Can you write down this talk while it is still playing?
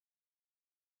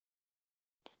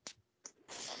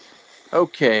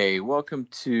Okay, welcome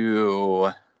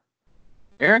to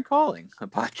Aaron Calling, a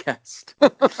podcast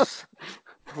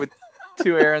with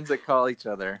two Aarons that call each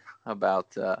other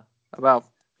about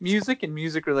music and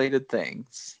music related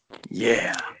things.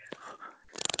 Yeah,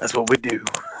 that's what we do.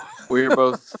 We are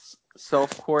both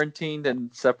self quarantined in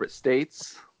separate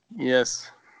states, Yes,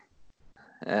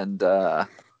 and doing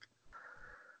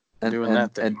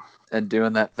that thing. and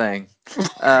doing that thing.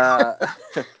 Uh,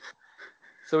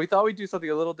 so we thought we'd do something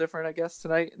a little different, I guess,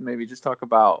 tonight, and maybe just talk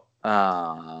about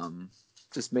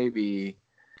just maybe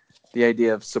the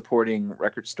idea of supporting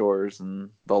record stores and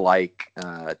the like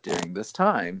during this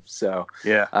time. So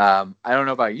Yeah, I don't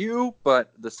know about you,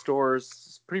 but the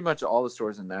stores, pretty much all the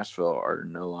stores in Nashville are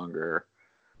no longer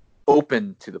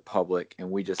open to the public, and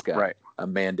we just got right. a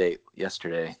mandate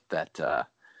yesterday that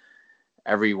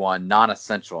everyone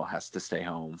non-essential has to stay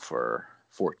home for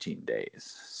 14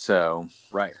 days. So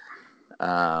Right.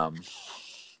 I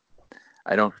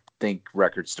don't think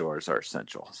record stores are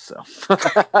essential. So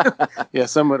Yeah,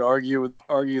 some would argue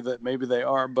that maybe they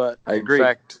are, but I in agree.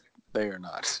 fact, they are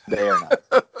not. They are not.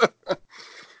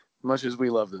 Much as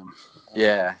we love them.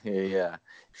 Yeah.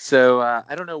 So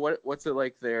I don't know what's it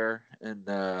like there in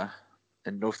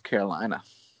North Carolina.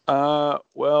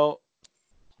 Well,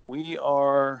 we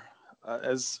are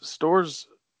as stores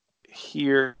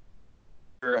here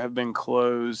have been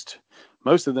closed.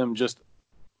 Most of them just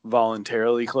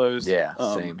voluntarily closed. Yeah,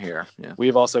 same here. Yeah. We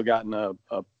have also gotten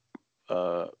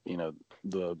the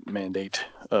mandate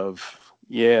of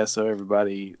so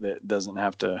everybody that doesn't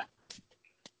have to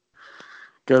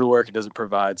go to work, it doesn't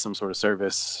provide some sort of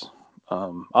service.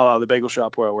 The bagel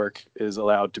shop where I work is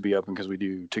allowed to be open because we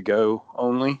do to go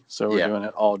only, so we're doing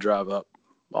it all drive up,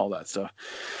 all that stuff.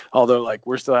 Although, like,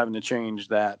 we're still having to change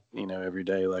that, every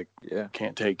day. Like,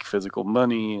 can't take physical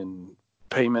money, and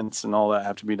payments and all that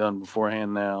have to be done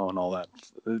beforehand now, and all that.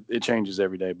 It changes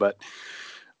every day, but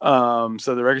so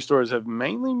the record stores have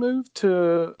mainly moved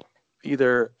to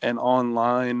either an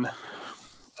online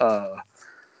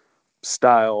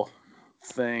style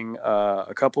thing.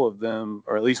 A couple of them,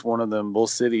 or at least one of them, Bull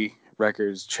City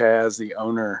Records, Chaz, the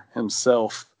owner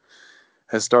himself,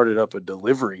 has started up a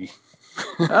delivery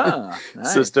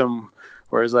Nice. system,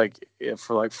 where it's like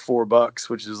for like $4,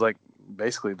 which is like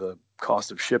basically the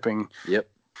cost of shipping. Yep.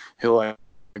 He'll like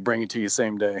bring it to you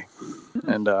same day,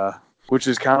 and which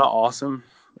is kind of awesome.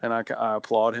 And I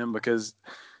applaud him, because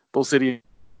Bull City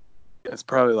is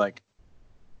probably like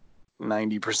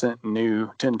 90% new,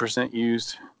 10%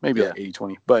 used, maybe like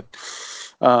 80-20. But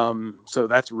so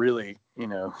that's really,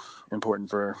 important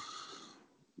for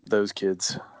those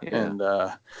kids. And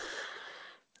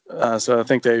so I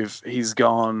think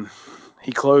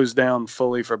he closed down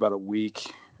fully for about a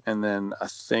week. And then I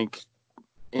think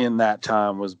in that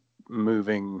time was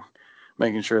making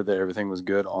sure that everything was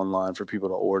good online for people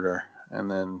to order. And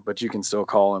then, but you can still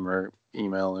call him or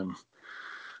email him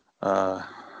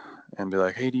and be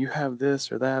like, hey, do you have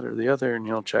this or that or the other? And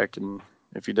he'll check. And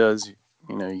if he does,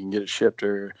 you can get it shipped,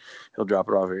 or he'll drop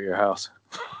it off at your house.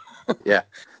 Yeah,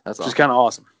 that's just kind of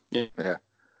awesome. Yeah.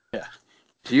 Yeah.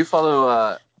 Do you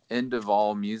follow End of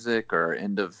All Music or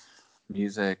End of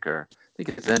Music, or I think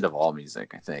it's End of All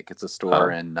Music? I think it's a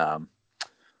store in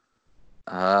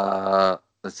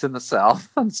it's in the South.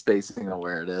 I'm spacing on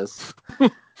where it is.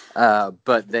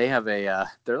 But they have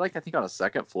they're like, I think, on a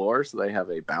second floor, so they have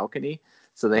a balcony.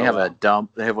 So they have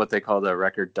they have what they call the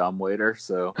record dumb waiter.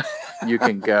 So you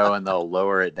can go and they'll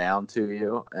lower it down to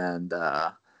you. And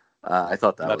I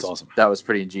thought that's awesome. That was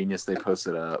pretty ingenious. They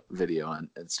posted a video on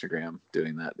Instagram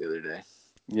doing that the other day.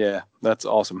 Yeah, that's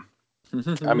awesome.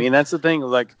 I mean, that's the thing.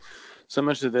 Like, so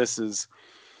much of this is,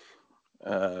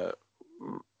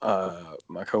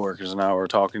 my coworkers and I were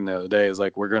talking the other day, is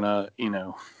like, we're gonna,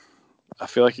 I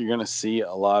feel like you're gonna see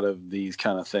a lot of these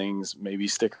kind of things maybe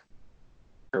stick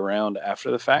around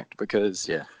after the fact, because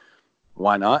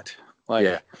why not?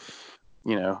 Like,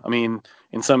 I mean,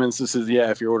 in some instances,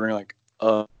 if you're ordering like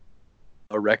a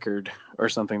record or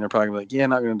something, they're probably like,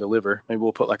 not going to deliver. Maybe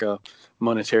we'll put like a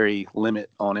monetary limit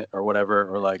on it or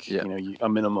whatever, or like, a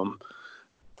minimum.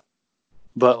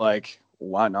 But like,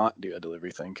 why not do a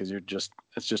delivery thing? Because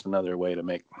it's just another way to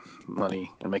make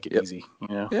money and make it easy,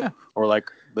 Or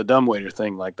like the dumbwaiter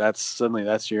thing, like that's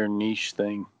your niche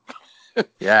thing.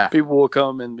 People will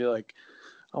come and be like,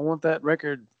 I want that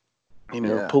record,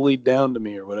 pulleyed down to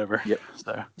me or whatever.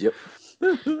 So.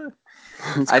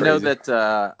 I know that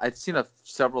I've seen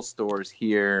several stores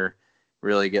here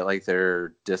really get like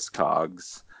their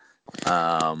Discogs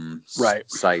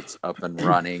sites up and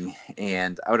running,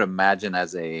 and I would imagine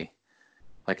as a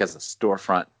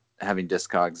storefront, having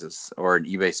Discogs or an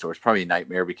eBay store is probably a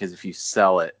nightmare, because if you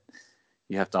sell it,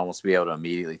 you have to almost be able to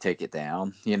immediately take it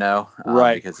down, you know?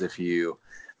 Right. Because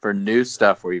for new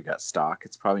stuff where you've got stock,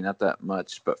 it's probably not that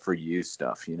much, but for used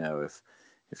stuff, you know,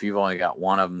 if you've only got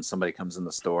one of them, somebody comes in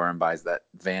the store and buys that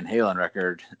Van Halen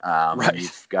record, and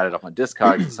you've got it up on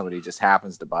Discogs and somebody just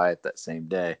happens to buy it that same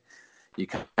day, you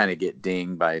kind of get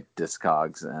dinged by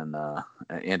Discogs and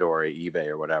or eBay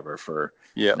or whatever for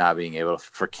not being able to,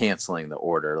 for canceling the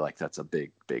order. Like that's a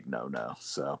big no.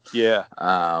 So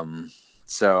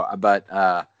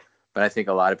but I think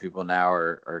a lot of people now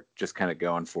are just kind of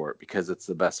going for it because it's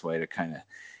the best way to kind of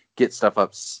get stuff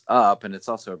up, and it's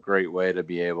also a great way to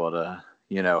be able to,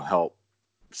 you know, help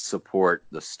support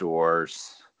the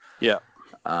stores. Yeah.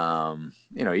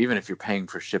 You know, even if you're paying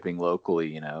for shipping locally,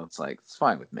 you know, it's like, it's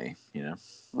fine with me, you know?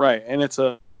 Right. And it's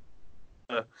I've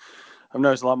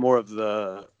noticed a lot more of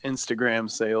the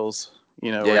Instagram sales,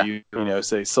 you know, where you know,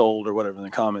 say sold or whatever in the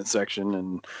comment section.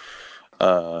 And,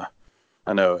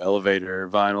 I know Elevator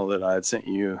Vinyl that I had sent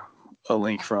you a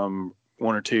link from,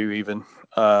 one or two even,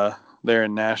 there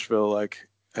in Nashville, like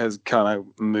has kind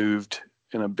of moved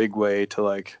in a big way to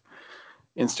like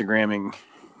Instagramming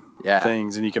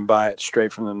things, and you can buy it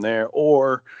straight from them there,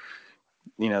 or,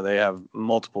 you know, they have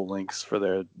multiple links for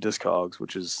their Discogs,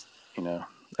 which is, you know,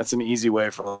 that's an easy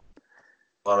way for a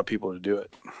lot of people to do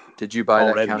it. Did you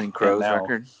buy that Counting Crows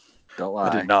record? Don't lie.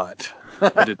 I did not.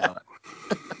 I did not.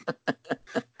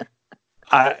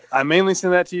 I mainly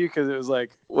sent that to you because it was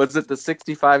like, was it the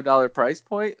 $65 price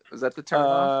point? Was that the turn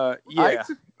off? Yeah.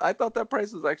 I thought that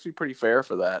price was actually pretty fair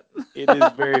for that. It is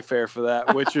very fair for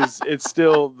that, which is, it's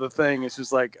still the thing. It's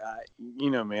just like, you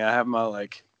know me, I have my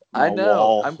like, my I know.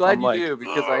 wall. I'm glad you do,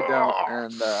 because I don't,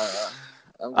 and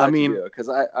I'm glad you do, because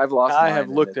I've lost mine. I have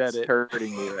looked at it. It's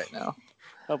hurting me right now.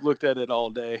 I've looked at it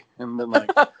all day and been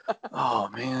like, oh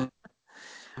man.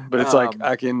 But it's like,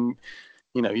 I can,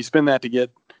 you know, you spend that to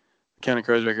get Counting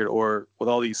Crows record, or with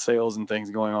all these sales and things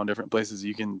going on different places,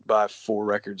 you can buy 4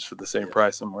 records for the same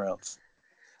price somewhere else.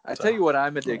 I tell you what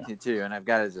I'm addicted to, and I've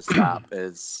got to just stop,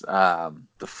 is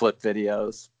the flip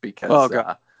videos, because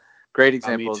great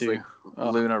examples like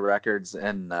Luna Records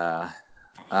and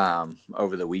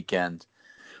over the weekend.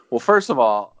 Well, first of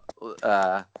all,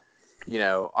 you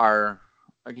know,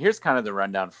 here's kind of the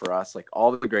rundown for us. Like,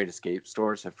 all the Great Escape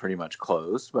stores have pretty much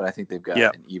closed, but I think they've got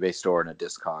an eBay store and a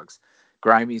Discogs.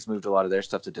 Grimey's moved a lot of their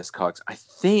stuff to Discogs. I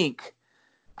think,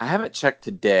 I haven't checked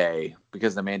today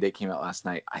because the mandate came out last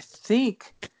night. I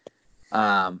think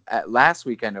at last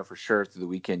week, I know for sure through the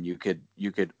weekend you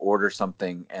could order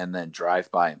something and then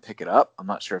drive by and pick it up. I'm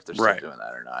not sure if they're still doing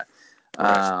that or not.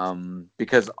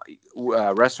 Because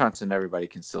restaurants and everybody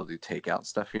can still do takeout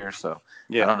stuff here. So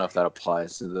I don't know if that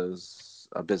applies to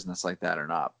a business like that or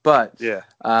not. But the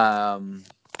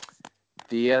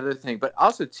other thing, but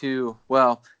also too,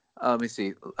 well, let me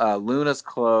see. Luna's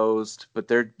closed, but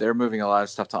they're moving a lot of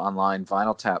stuff to online.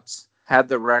 Vinyl Taps had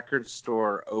the record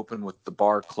store open with the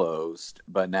bar closed,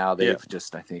 but now they've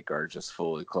just, I think, are just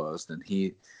fully closed.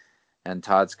 And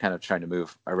Todd's kind of trying to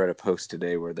move. I read a post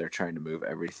today where they're trying to move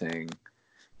everything.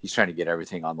 He's trying to get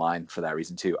everything online for that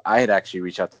reason too. I had actually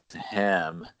reached out to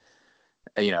him.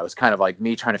 You know, it's kind of like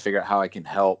me trying to figure out how I can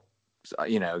help.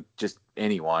 You know, just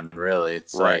anyone really.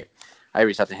 It's like I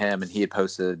reached out to him, and he had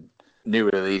posted new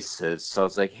releases, so I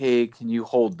was like, hey, can you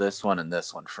hold this one and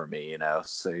this one for me, you know?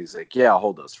 So he's like, yeah, I'll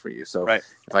hold those for you. So if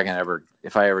I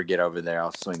ever get over there,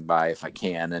 I'll swing by if I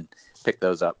can and pick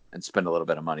those up and spend a little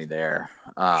bit of money there.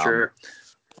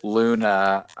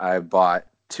 Luna, I bought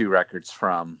 2 records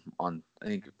from on, I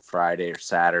think, Friday or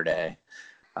Saturday,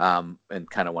 and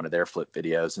kind of one of their flip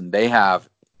videos, and they have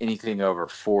anything over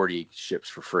 40 ships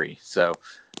for free. So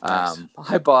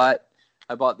I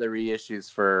bought the reissues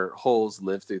for Holes,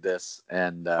 Live Through This,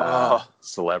 and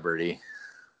Celebrity.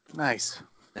 Nice.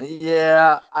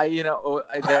 Yeah,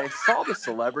 I saw the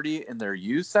Celebrity in their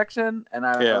used section, and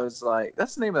I was like,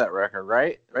 that's the name of that record,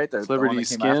 right? Right there. Celebrity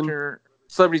Skin.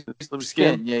 Celebrity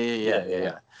Skin.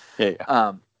 Yeah.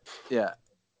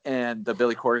 And the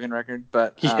Billy Corgan record,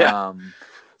 but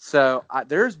so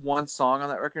there's one song on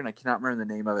that record, and I cannot remember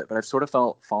the name of it, but I've sort of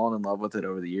fallen in love with it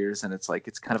over the years, and it's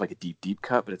kind of like a deep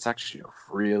cut, but it's actually a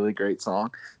really great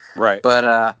song. Right.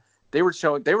 But they were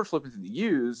flipping through the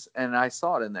used, and I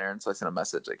saw it in there, and so I sent a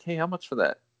message like, hey, how much for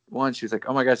that one? She was like,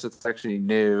 oh my gosh, it's actually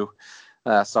new.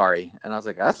 Sorry. And I was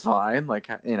like, that's fine. Like,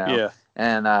 you know. Yeah.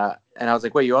 And I was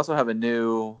like, wait, you also have a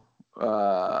new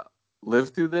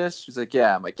Live Through This? She's like,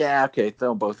 yeah. I'm like, yeah, okay, throw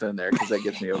them both in there because that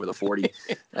gets me over the 40.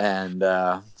 And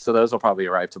so those will probably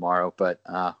arrive tomorrow. But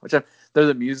they're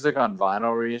the music on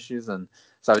vinyl reissues, and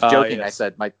so I was joking. Yes. I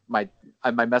said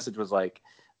my message was like,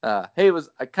 hey,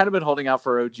 I kind of been holding out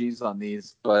for OGs on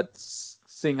these, but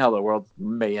seeing how the world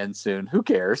may end soon. Who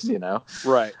cares, you know?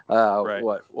 Right. Right.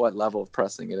 What level of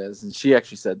pressing it is. And she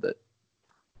actually said that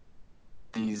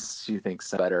these she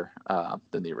thinks better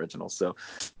than the original. So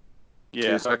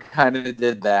yeah, so I kind of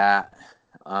did that.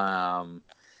 And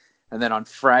then on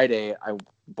Friday, I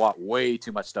bought way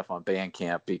too much stuff on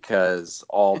Bandcamp because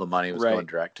all the money was going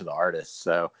direct to the artist.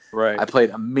 So I played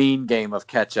a mean game of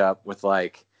catch up with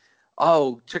like,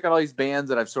 oh, check out all these bands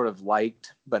that I've sort of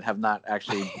liked, but have not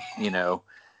actually, you know,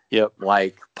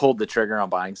 like pulled the trigger on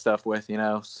buying stuff with, you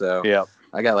know? So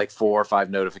I got like 4 or 5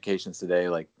 notifications today,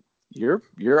 like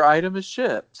your item is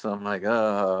shipped. So I'm like,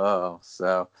 oh.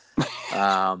 So,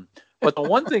 but the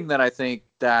one thing that I think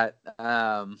that,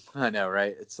 I know,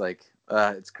 right? It's like,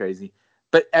 it's crazy,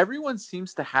 but everyone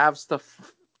seems to have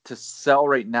stuff to sell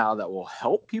right now that will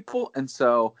help people. And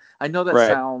so I know that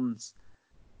sounds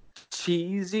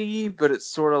cheesy, but it's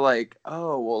sort of like,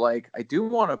 oh, well, like I do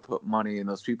want to put money in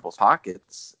those people's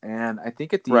pockets. And I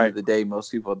think at the end of the day,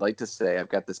 most people would like to say, I've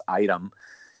got this item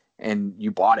and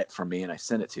you bought it from me and I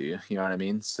sent it to you. You know what I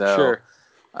mean? So,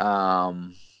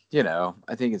 you know,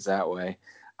 I think it's that way.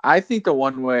 I think the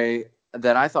one way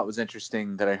that I thought was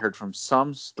interesting that I heard from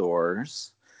some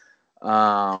stores,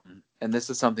 and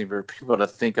this is something for people to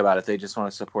think about if they just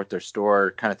want to support their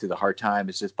store kind of through the hard time,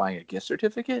 is just buying a gift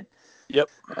certificate.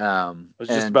 I was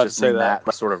just about to say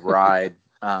that sort of ride.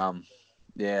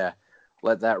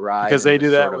 Let that ride because they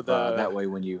do that with that way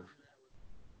when you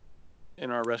in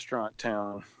our restaurant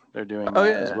town, they're doing that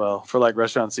as well for like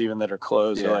restaurants even that are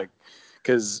closed. Like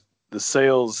because the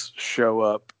sales show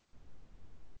up.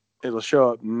 It'll show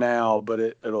up now, but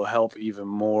it'll help even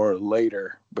more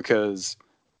later because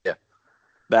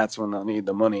that's when they'll need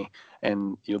the money,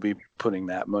 and you'll be putting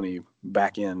that money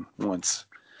back in once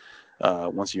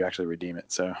you actually redeem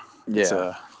it. So it's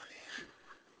kind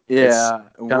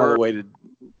of the way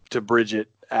to bridge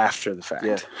it after the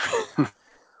fact.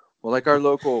 Well, like our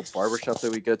local barbershop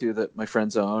that we go to that my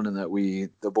friends own and that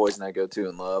the boys and I go to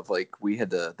and love, like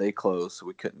they closed, so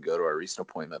we couldn't go to our recent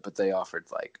appointment, but they offered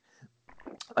like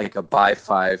a buy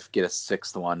 5, get a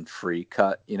 6th one free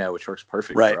cut, you know, which works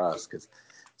perfect for us because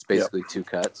it's basically 2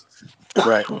 cuts.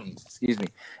 Excuse me.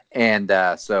 And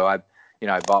so I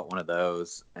bought one of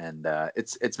those, and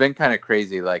it's been kind of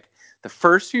crazy. Like the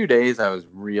first few days I was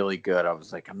really good. I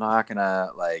was like, I'm not gonna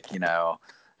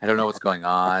I don't know what's going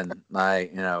on,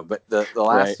 but the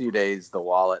last few days the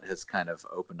wallet has kind of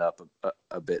opened up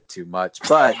a bit too much.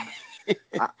 But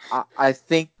I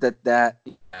think that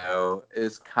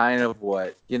is kind of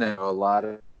what a lot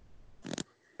of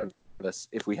us,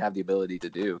 if we have the ability to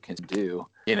do, can do.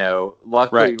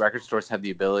 Luckily record stores have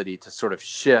the ability to sort of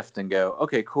shift and go,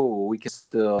 okay, cool, we can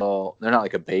still, they're not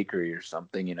like a bakery or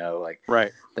something,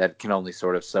 that can only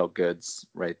sort of sell goods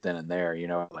right then and there,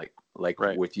 like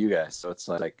with you guys. So it's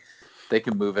like they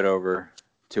can move it over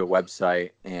to a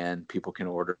website and people can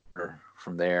order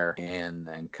from there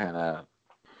and kind of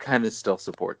still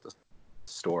support the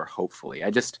store. Hopefully,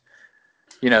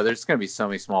 there's going to be so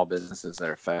many small businesses that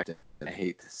are affected. I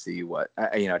hate to see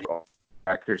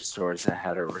record stores that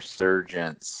had a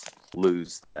resurgence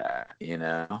lose that.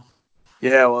 Yeah,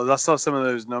 well, I saw some of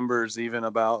those numbers even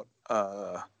about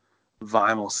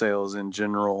vinyl sales in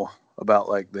general, about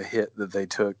like the hit that they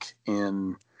took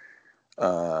in,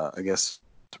 I guess,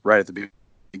 right at the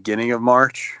beginning of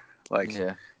March. Like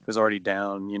it was already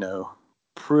down,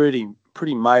 pretty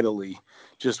mightily,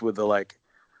 just with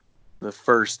the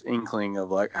first inkling of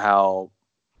like how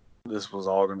this was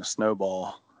all going to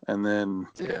snowball. And then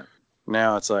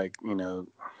now it's like,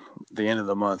 the end of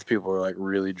the month, people are like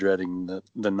really dreading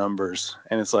the numbers.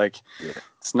 And it's like,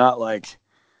 it's not like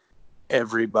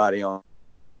everybody on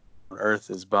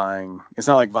earth is buying. It's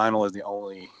not like vinyl is the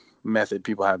only method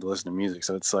people have to listen to music.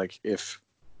 So it's like, if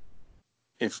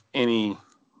any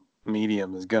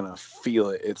medium is going to feel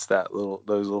it, it's those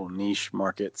little niche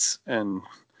markets. And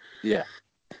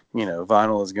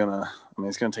vinyl is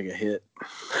it's gonna take a hit.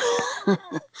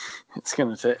 It's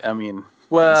gonna take, and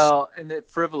the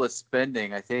frivolous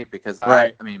spending, I think, because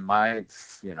I've got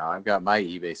my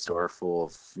eBay store full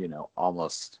of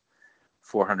almost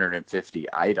 450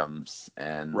 items,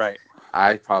 and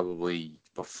I probably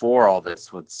before all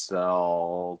this would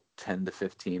sell 10 to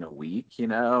 15 a week,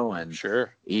 and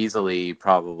easily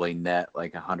probably net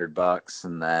like $100,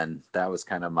 and then that was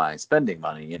kind of my spending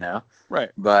money,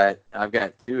 But I've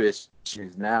got 2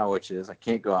 issues now, which is I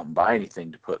can't go out and buy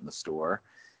anything to put in the store,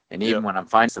 and even when I'm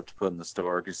finding stuff to put in the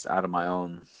store, just out of my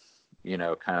own,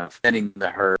 kind of spending the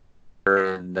hurt,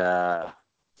 and I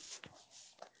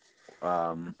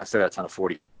still got a ton of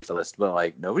 40 list, but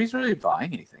like nobody's really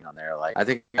buying anything on there. Like I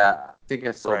think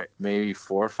I sold maybe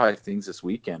 4 or 5 things this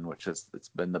weekend, which is it's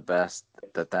been the best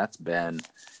that's been.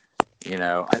 You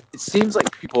know, it seems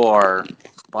like people are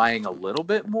buying a little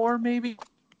bit more, maybe.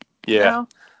 Yeah. Now.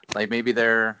 Like maybe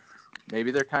they're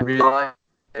kind of like,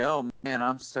 oh man,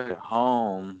 I'm stuck at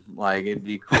home. Like it'd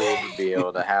be cool to be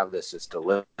able to have this just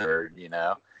delivered, you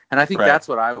know. And I think that's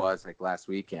what I was like last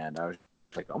weekend. I was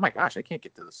like, oh my gosh, I can't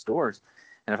get to the stores.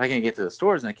 And if I can't get to the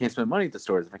stores and I can't spend money at the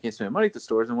stores, if I can't spend money at the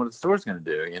stores, then what are the stores going to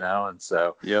do, you know? And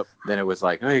so then it was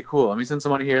like, hey, cool, let me send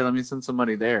some money here, let me send some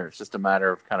money there. It's just a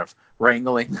matter of kind of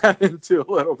wrangling that into a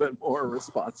little bit more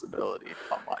responsibility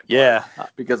on my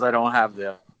part, because I don't have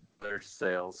the other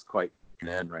sales quite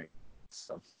in right.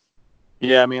 So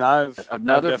yeah, I mean, I've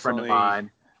friend of mine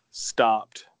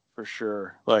stopped for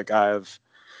sure. Like I've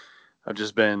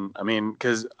just been, I mean,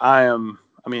 because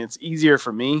it's easier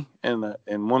for me in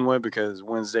one way because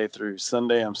Wednesday through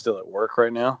Sunday I'm still at work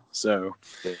right now, so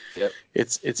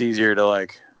it's easier to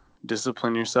like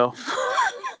discipline yourself.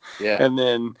 And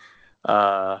then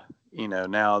you know,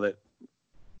 now that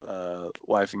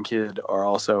wife and kid are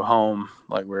also home,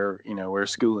 like we're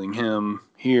schooling him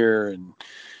here and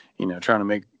you know trying to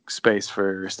make space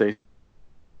for Stacy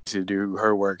to do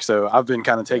her work. So I've been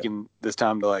kind of taking this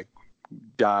time to like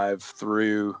dive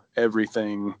through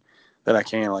everything that I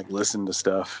can, like listen to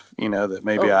stuff, you know, that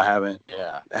maybe I haven't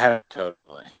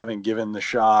given the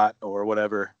shot or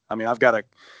whatever. I mean,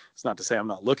 it's not to say I'm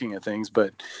not looking at things,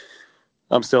 but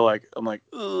I'm still like,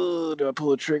 do I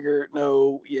pull a trigger?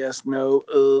 No, yes, no,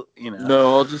 you know.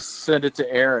 No, I'll just send it to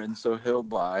Aaron so he'll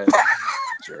buy it.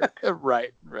 Jerk.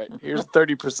 Right. Here's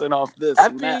 30% off this.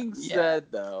 That being said,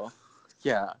 though,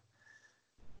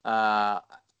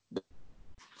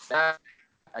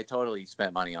 I totally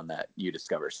spent money on that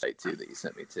UDiscover site too that you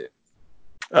sent me to.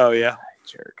 Oh yeah,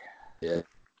 jerk. Yeah.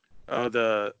 Oh,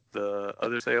 the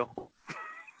other sale,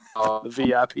 the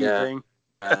VIP thing.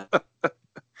 The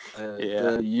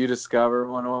UDiscover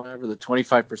one or whatever, the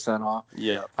 25% off.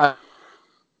 Yeah.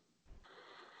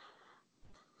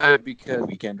 Because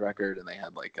Weekend Record, and they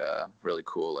had like a really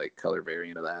cool like color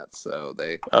variant of that, so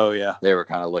they were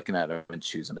kind of looking at them and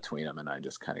choosing between them, and I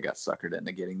just kind of got suckered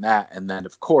into getting that. And then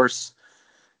of course,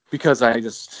 because I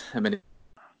was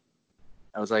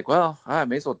like, well, I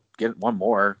may as well get one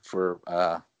more for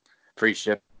free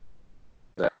ship.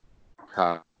 The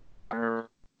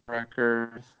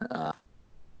record,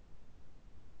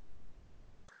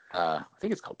 I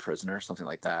think it's called Prisoner, something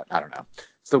like that. I don't know.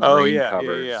 It's the green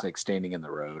cover, it's like Standing in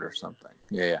the Road or something.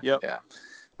 Yeah.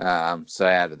 So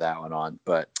I added that one on,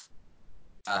 but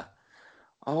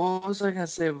what was I gonna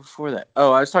say before that?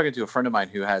 Oh, I was talking to a friend of mine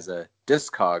who has a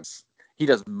Discogs. He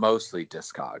does mostly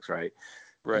Discogs, right?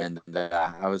 And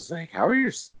I was like, "How are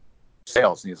your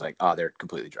sales?" And he's like, "Oh, they're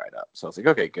completely dried up." So I was like,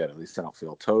 "Okay, good. At least I don't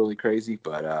feel totally crazy."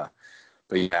 But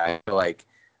yeah, I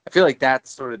feel like that's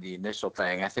sort of the initial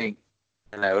thing. I think,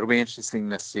 it'll be interesting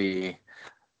to see,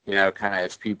 you know, kind of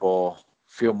if people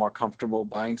feel more comfortable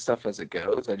buying stuff as it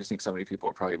goes. I just think so many people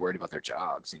are probably worried about their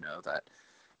jobs, you know, that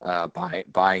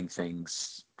buying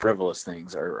things, frivolous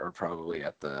things are probably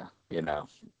at the, you know,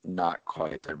 not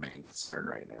quite their main concern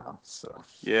right now. So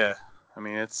yeah, I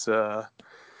mean, it's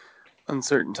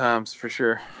uncertain times for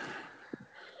sure.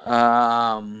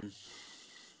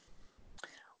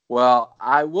 Well,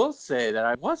 I will say that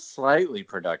I was slightly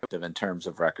productive in terms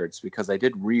of records because I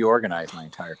did reorganize my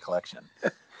entire collection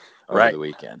over the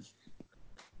weekend.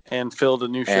 And filled a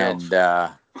new shelf. And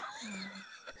yeah,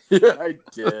 I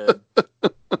did.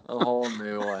 A whole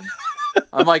new one.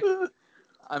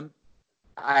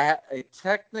 I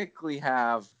technically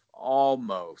have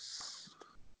almost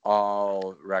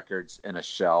all records in a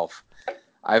shelf.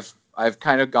 I've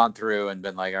kind of gone through and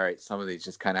been like, all right, some of these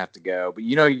just kind of have to go. But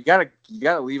you know, you gotta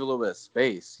leave a little bit of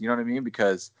space. You know what I mean?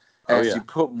 Because as you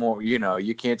put more, you know,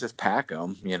 you can't just pack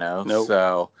them. You know,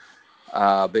 so.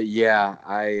 But yeah,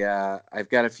 I've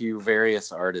got a few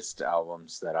various artist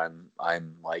albums that I'm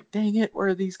like, dang it, where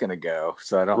are these gonna go?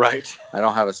 So I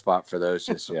don't have a spot for those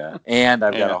just yet. And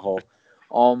I've got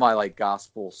all my like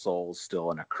gospel souls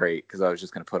still in a crate because I was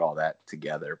just gonna put all that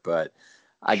together. But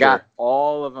I got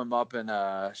all of them up in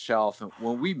a shelf. And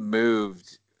when we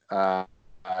moved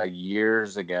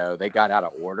years ago, they got out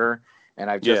of order. And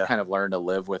I've just kind of learned to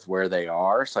live with where they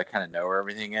are. So I kind of know where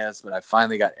everything is. But I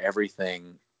finally got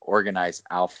everything organized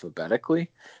alphabetically.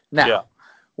 Now,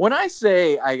 when I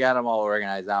say I got them all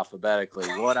organized alphabetically,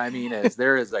 what I mean is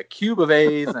there is a cube of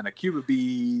A's and a cube of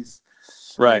B's.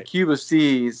 A cube of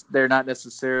C's. They're not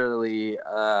necessarily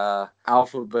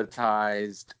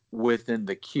alphabetized within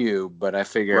the cube, but I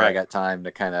figure I got time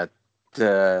to kind of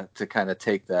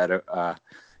take that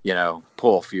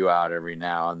pull a few out every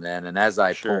now and then. And as I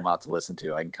pull Sure. them out to listen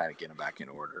to, I can kind of get them back in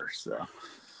order. So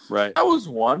Right. that was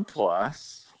one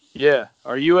plus. Yeah.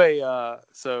 Are you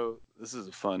so this is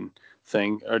a fun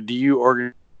thing. Or do you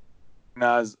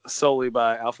organize solely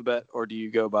by alphabet, or do you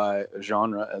go by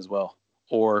genre as well?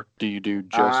 Or do you do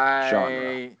just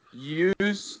genre? I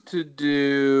used to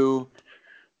do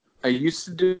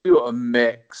a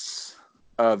mix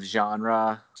of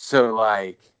genre. So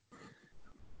like,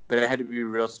 but it had to be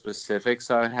real specific.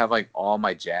 So I'd have like all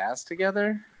my jazz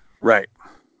together. Right.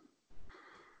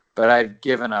 But I've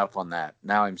given up on that.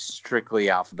 Now I'm strictly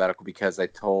alphabetical because I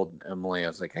told Emily, I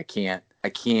was like, I can't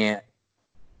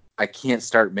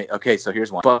start. Okay, so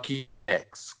here's one. Bucky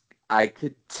Hicks. I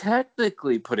could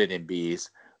technically put it in B's,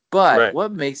 but Right.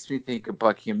 what makes me think of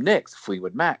Buckingham Nicks?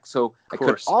 Fleetwood Mac. So I could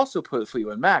Course. also put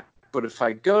Fleetwood Mac, but if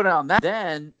I go down that,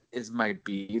 then is my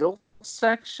Beatles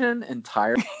section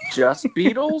entire just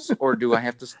Beatles, or do I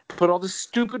have to put all the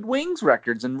stupid Wings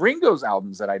records and Ringo's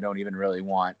albums that I don't even really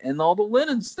want, and all the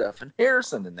Lennon stuff and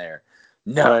Harrison in there?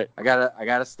 No, Right. I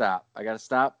gotta stop. I gotta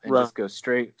stop and Right. just go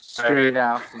straight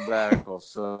alphabetical.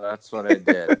 So that's what I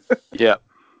did. Yeah.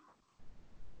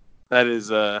 That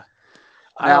is I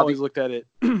always looked at it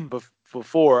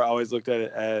before. I always looked at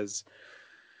it as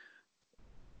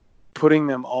putting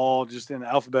them all just in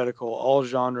alphabetical, all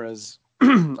genres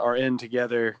are in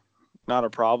together, not a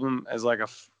problem. As like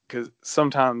because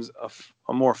sometimes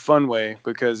a more fun way,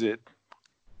 because it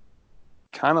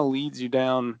kind of leads you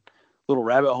down little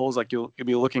rabbit holes. Like you'll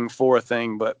be looking for a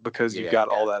thing, but because you've got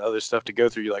all that other stuff to go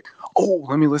through, you're like, oh,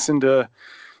 let me listen to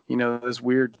this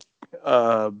weird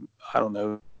I don't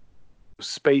know,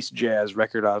 space jazz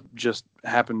record I just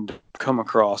happened to come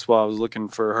across while I was looking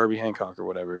for Herbie Hancock or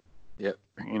whatever. Yep.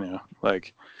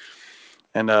 Like,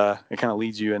 and it kind of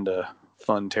leads you into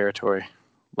fun territory.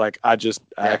 Like I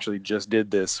actually just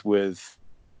did this with,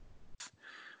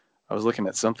 I was looking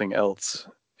at something else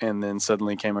and then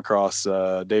suddenly came across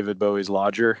David Bowie's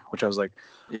Lodger, which I was like,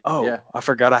 oh, I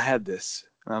forgot I had this.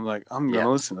 And I'm like, I'm going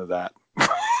to listen to that.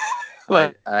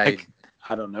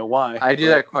 I don't know why. I do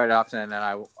that quite often, and then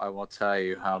I will tell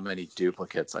you how many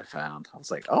duplicates I found. I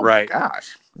was like, oh my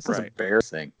gosh, this is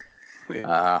embarrassing.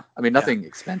 I mean, nothing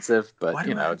expensive, but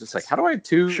just like, how do I have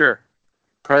two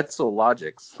pretzel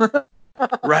Logics?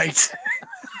 Right.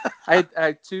 I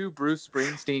had two Bruce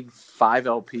Springsteen 5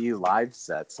 LP live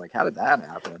sets. Like, how did that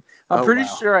happen? I'm pretty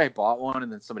sure I bought one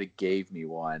and then somebody gave me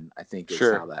one, I think is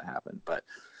how that happened. But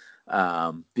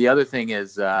the other thing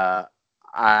is so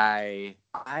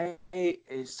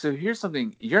here's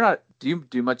something. You're not, do you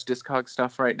do much Discog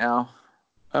stuff right now?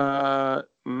 Not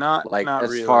as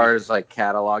really. far as like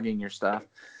cataloging your stuff.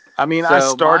 I mean, I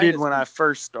started when I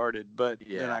first started, but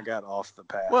then I got off the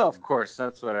path. Well, of course,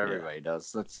 that's what everybody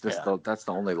does. That's just that's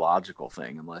the only logical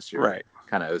thing, unless you're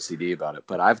kind of OCD about it.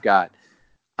 But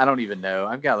I don't even know.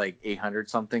 I've got like 800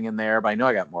 something in there, but I know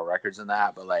I got more records than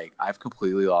that. But like, I've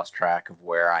completely lost track of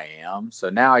where I am. So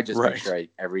now I just make sure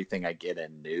everything I get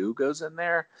in new goes in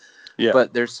there. Yeah.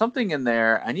 But there's something in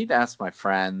there. I need to ask my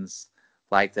friends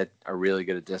like that are really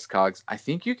good at Discogs. I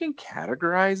think you can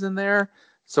categorize in there.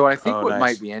 So I think what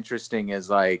might be interesting is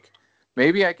like,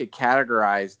 maybe I could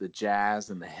categorize the jazz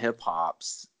and the hip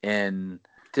hops in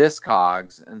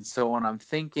Discogs. And so when I'm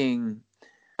thinking,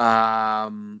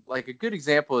 like a good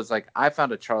example is like, I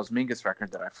found a Charles Mingus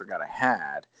record that I forgot I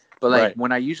had. But like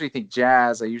when I usually think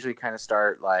jazz, I usually kind of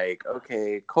start like,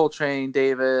 okay, Coltrane,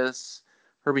 Davis,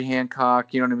 Herbie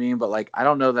Hancock, you know what I mean? But like, I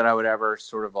don't know that I would ever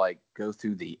sort of like go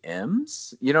through the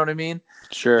M's, you know what I mean?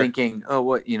 Sure. Thinking, oh,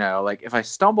 what, like if I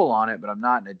stumble on it, but I'm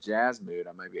not in a jazz mood,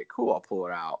 I might be like, cool, I'll pull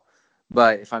it out.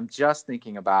 But if I'm just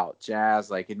thinking about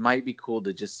jazz, like it might be cool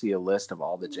to just see a list of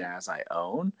all the jazz I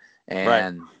own.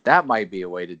 And that might be a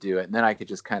way to do it. And then I could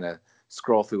just kind of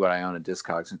scroll through what I own in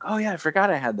Discogs and go, oh yeah, I forgot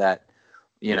I had that,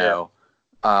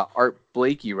 Art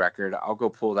Blakey record. I'll go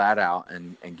pull that out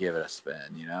and give it a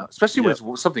spin, especially when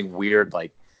it's something weird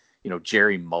like,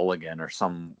 Jerry Mulligan or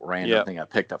some random thing I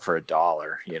picked up for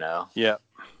 $1, Yep.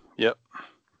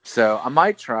 So I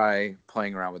might try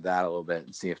playing around with that a little bit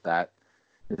and see if that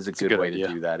is a good way to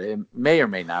do that. It may or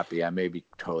may not be. I may be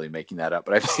totally making that up,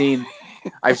 but I've seen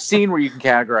where you can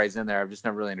categorize in there. I've just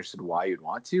never really understood why you'd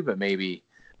want to, but maybe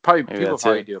people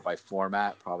probably do it by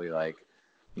format, probably like,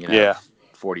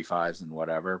 45s and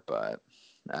whatever, but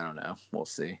I don't know. We'll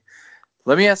see.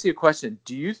 Let me ask you a question.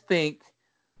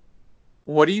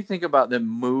 What do you think about them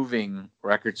moving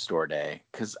Record Store Day?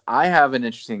 Because I have an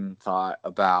interesting thought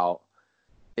about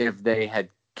if they had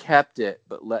kept it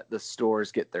but let the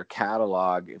stores get their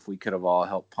catalog, if we could have all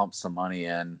helped pump some money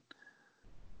in,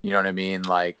 you know what I mean,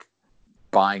 like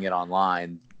buying it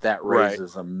online. that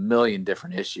raises a million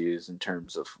different issues in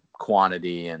terms of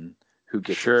quantity and who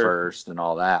gets it first and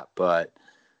all that. But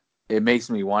it makes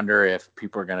me wonder if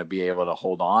people are going to be able to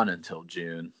hold on until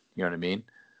June. You know what I mean?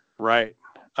 Right.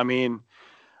 I mean,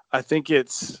 I think it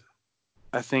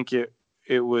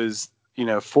was,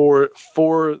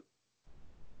 for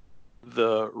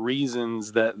the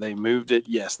reasons that they moved it.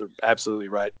 Yes, they're absolutely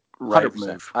right. Right 100%.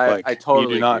 move. I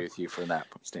totally agree with you from that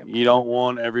standpoint. You don't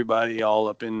want everybody all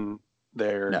up in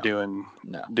there doing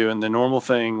the normal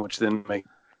thing, which then makes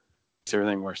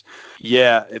everything worse.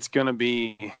 Yeah, it's going to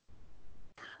be.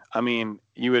 I mean,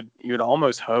 you would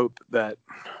almost hope that.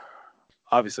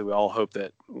 Obviously, we all hope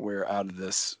that we're out of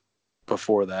this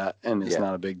before that, and it's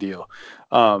not a big deal.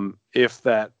 If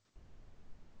that,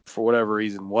 for whatever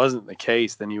reason, wasn't the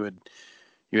case, then you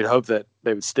would hope that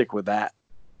they would stick with that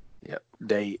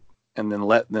date and then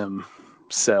let them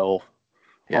sell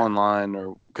online,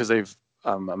 or because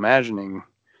I'm imagining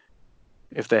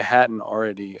if they hadn't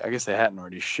already, I guess they hadn't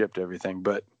already shipped everything,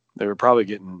 but they were probably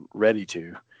getting ready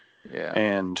to. Yeah.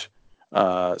 And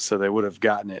so they would have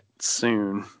gotten it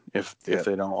soon if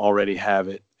they don't already have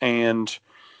it. And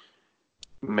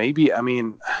maybe, I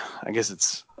mean, I guess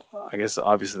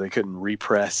obviously they couldn't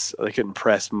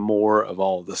press more of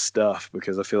all the stuff,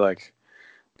 because I feel like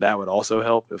that would also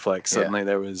help if like suddenly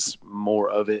there was more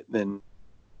of it, then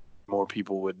more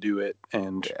people would do it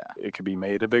and it could be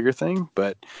made a bigger thing.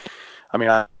 But I mean,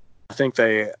 I think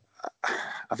they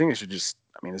should just,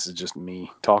 I mean, this is just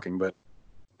me talking, but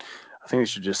I think they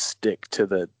should just stick to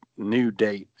the new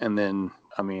date. And then,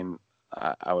 I mean,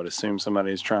 I would assume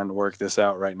somebody's trying to work this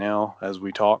out right now as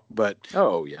we talk, but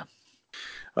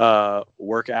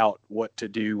work out what to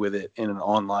do with it in an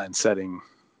online setting,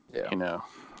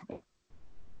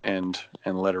 and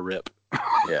let her rip.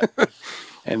 Yeah.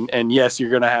 And yes, you're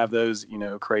going to have those,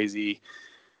 crazy,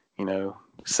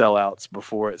 sellouts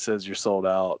before it says you're sold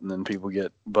out, and then people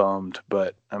get bummed.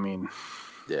 But I mean,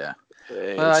 well,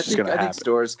 I think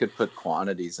stores could put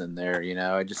quantities in there.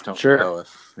 I just don't know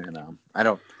if I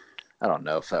don't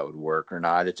know if that would work or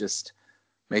not. It just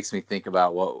makes me think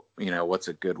about what's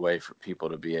a good way for people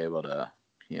to be able to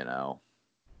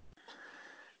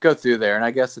go through there. And I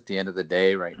guess at the end of the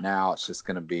day, right now, it's just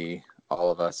going to be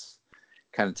all of us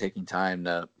kind of taking time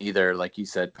to either, like you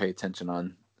said, pay attention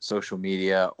on social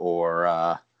media, or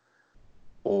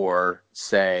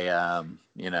say,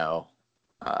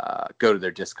 go to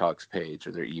their Discogs page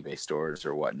or their eBay stores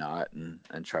or whatnot, and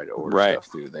try to order stuff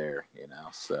through there,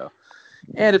 so.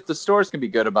 And if the stores can be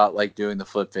good about like doing the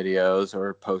flip videos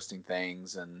or posting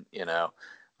things, and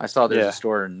I saw there's a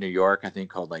store in New York, I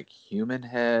think called like Human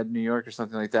Head New York or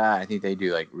something like that. I think they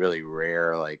do like really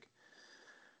rare like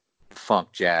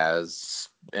funk jazz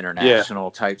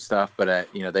international type stuff, but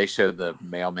they showed the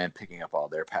mailman picking up all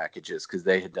their packages, because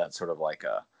they had done sort of like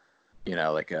a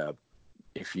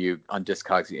if you on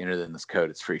Discogs you enter in this code,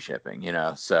 it's free shipping,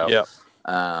 so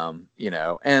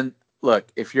and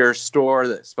look, if you're a store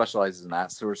that specializes in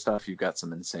that sort of stuff, you've got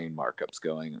some insane markups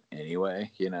going anyway,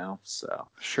 so.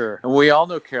 Sure. And we all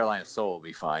know Carolina Soul will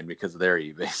be fine because of their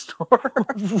eBay store.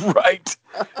 Right.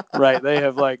 They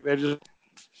have they're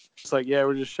just like,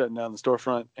 we're just shutting down the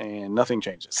storefront and nothing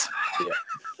changes. Yeah.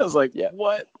 I was like,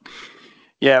 what?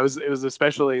 Yeah, it was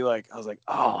especially like, I was like,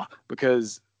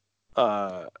 because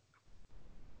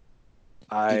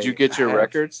did you get your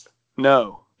records?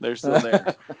 No, they're still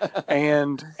there.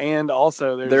 and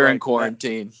also they're in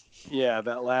quarantine.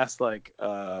 That last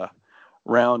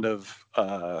round of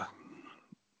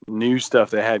new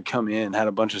stuff they had come in had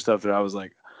a bunch of stuff that I was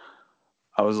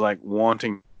like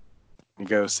wanting to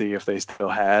go see if they still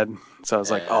had. So I was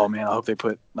like, oh man, I hope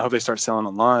they start selling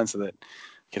online so that I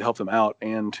can help them out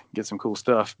and get some cool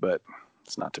stuff, but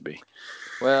it's not to be.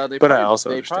 Well, they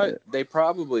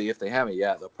probably, if they haven't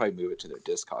yet, they'll probably move it to their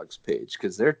Discogs page,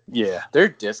 because their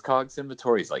Discogs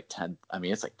inventory is like 10. I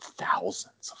mean, it's like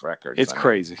thousands of records. It's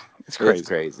crazy. It's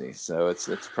crazy. So it's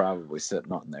probably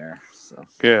sitting on there. So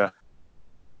yeah.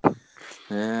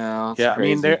 Crazy. I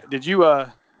mean, did you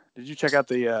check out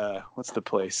the what's the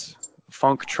place,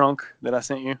 Funk Trunk, that I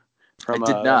sent you from? I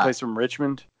did not. That place from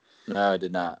Richmond. No, I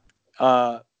did not.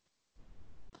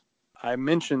 I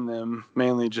mentioned them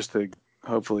mainly just to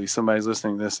hopefully somebody's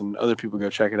listening to this and other people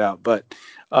go check it out. But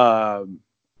I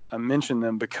mentioned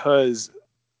them because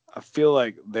I feel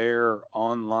like their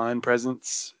online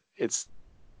presence, it's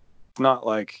not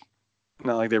like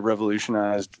they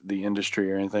revolutionized the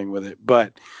industry or anything with it,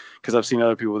 but because I've seen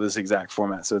other people with this exact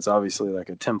format, so it's obviously like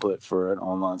a template for an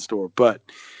online store, but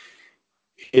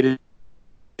it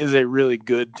is a really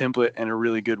good template and a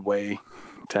really good way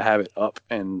to have it up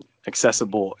and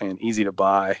accessible and easy to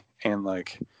buy, and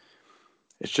like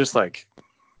it's just like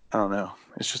I don't know.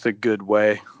 It's just a good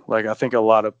way. Like I think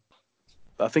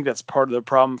that's part of the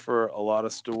problem for a lot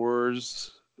of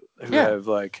stores who have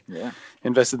like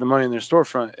invested the money in their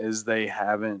storefront is they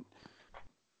haven't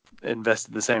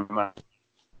invested the same amount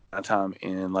of time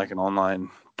in like an online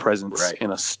presence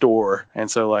in a store. And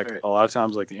so like a lot of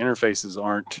times like the interfaces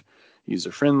aren't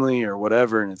user friendly or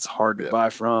whatever, and it's hard to buy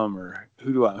from, or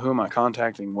who am I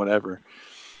contacting, whatever.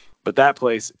 But that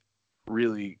place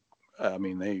really,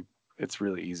 it's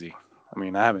really easy. I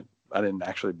mean, I didn't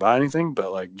actually buy anything,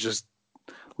 but like just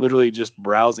literally just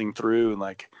browsing through and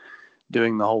like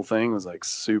doing the whole thing was like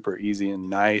super easy and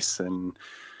nice and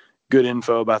good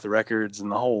info about the records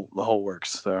and the whole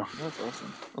works. So that's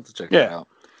awesome. I'll have to check that out.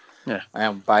 Yeah.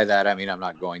 And by that, I mean, I'm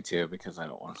not going to, because I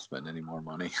don't want to spend any more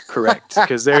money. Correct.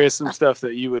 Because there is some stuff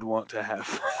that you would want to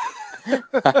have.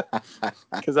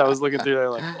 Because I was looking through there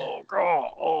like, oh,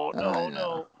 God. Oh,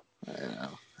 no. I know.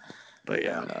 But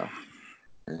yeah.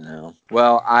 I know.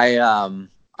 Well,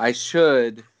 I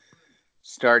should,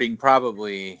 starting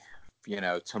probably,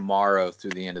 tomorrow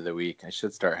through the end of the week, I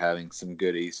should start having some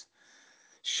goodies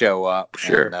show up.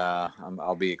 Sure. And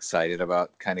I'll be excited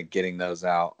about kind of getting those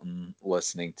out and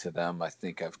listening to them. I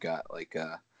think I've got like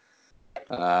a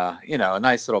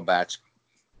nice little batch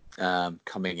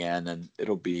coming in, and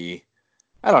it'll be,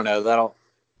 I don't know,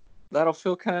 that'll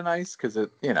feel kind of nice, because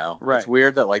it's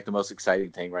weird that like the most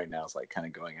exciting thing right now is like kind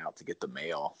of going out to get the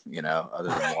mail, other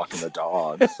than walking the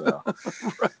dog. So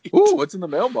ooh, what's in the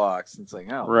mailbox? It's like,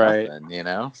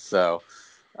 nothing, so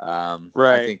I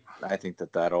think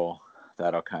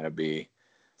that'll kind of be,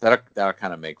 that'll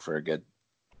kind of make for a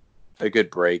good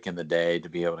break in the day to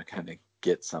be able to kind of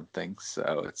get something.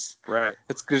 So it's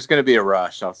just going to be a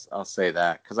rush. I'll say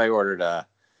that, because I ordered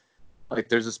like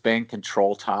there's this band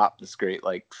Control Top, this great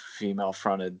like female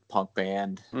fronted punk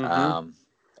band.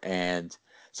 And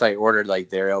so I ordered like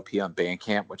their LP on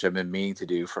Bandcamp, which I've been meaning to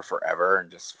do for forever. And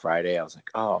just Friday, I was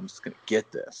like, oh, I'm just going to get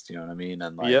this. You know what I mean?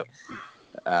 And like,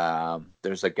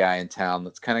 there's a guy in town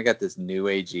that's kind of got this new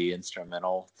agey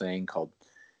instrumental thing called,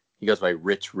 he goes by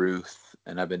Rich Ruth,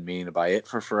 and I've been meaning to buy it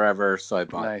for forever. So I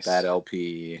bought that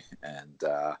LP, and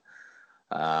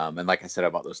like I said, I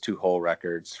bought those 2 whole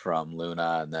records from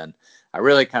Luna. And then I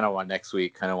really kind of want next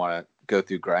week, to go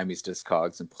through Grimey's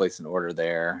Discogs and place an order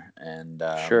there, and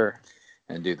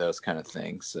and do those kind of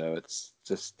things. So it's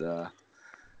just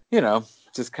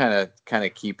just kind of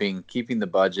keeping the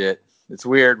budget. It's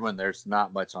weird when there's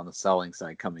not much on the selling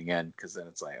side coming in, because then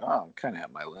it's like, oh, I'm kind of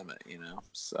at my limit,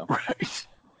 so.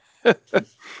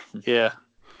 Yeah.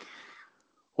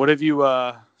 What have you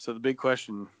so the big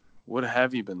question, what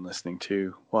have you been listening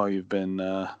to while you've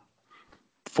been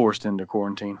forced into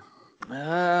quarantine?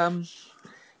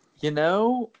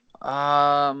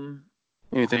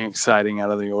 Anything exciting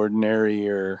out of the ordinary,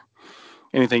 or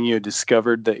anything you had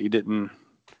discovered that you didn't?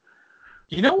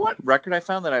 You know what record I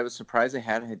found that I was surprised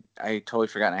I totally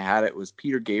forgotten I had it, was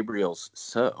Peter Gabriel's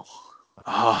So.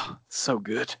 Oh, so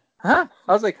good. Huh?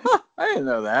 I was like, I didn't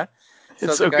know that. So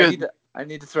it's so good. I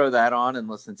need to throw that on and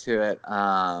listen to it.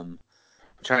 I'm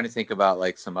trying to think about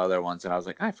like some other ones, and I was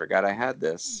like, I forgot I had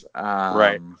this.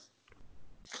 I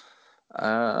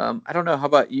don't know. How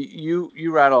about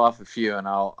you rattle off a few, and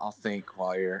I'll think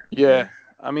while you're. Yeah.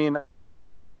 I mean,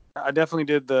 I definitely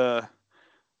did like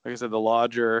I said, the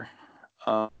Lodger.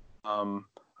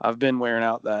 I've been wearing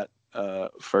out that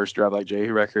first Drive Like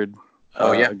Jehu record.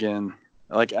 Again,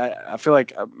 like I feel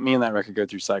like me and that record go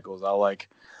through cycles. I'll like.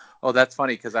 Oh, that's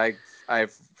funny, because I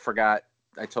forgot.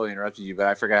 I totally interrupted you, but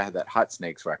I forgot I had that Hot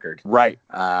Snakes record. Right.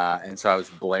 And so I was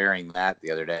blaring that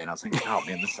the other day, and I was like, oh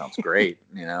man, this sounds great.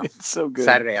 It's so good.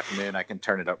 Saturday afternoon, I can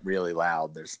turn it up really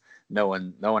loud. There's no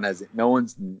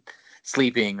one's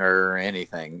sleeping or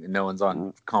anything. No one's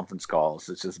on conference calls.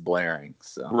 It's just blaring.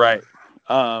 So. Right.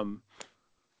 And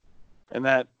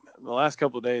that the last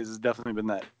couple of days has definitely been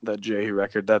that Jehu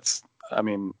record. That's, I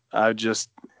mean, I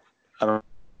don't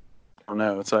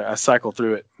know. It's like I cycle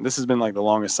through it. This has been like the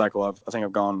longest cycle I think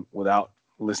I've gone without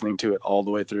listening to it all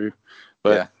the way through.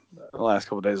 But the last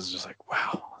couple of days is just like,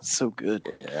 wow, it's so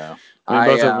good. Yeah. I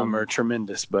mean, both of them are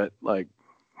tremendous, but like,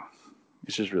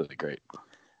 it's just really great.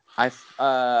 I've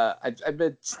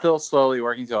been still slowly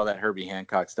working through all that Herbie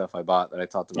Hancock stuff I bought that I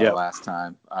talked about last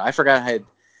time. I forgot I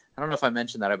don't know if I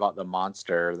mentioned that I bought the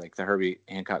Monster, like the Herbie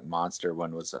Hancock Monster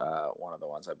one was one of the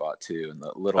ones I bought too, and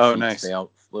the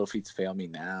Little Feets Fail Me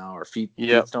Now, or Feet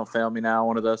Don't Fail Me Now,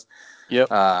 one of those. Yep.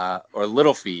 Or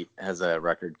Little Feet has a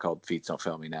record called Feet Don't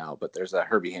Fail Me Now, but there's a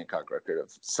Herbie Hancock record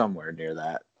of somewhere near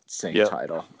that same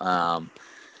title.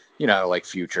 Like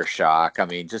Future Shock. I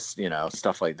mean, just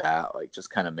stuff like that, like just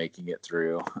kind of making it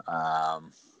through.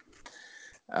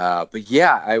 But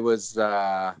yeah, I was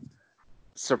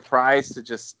surprised to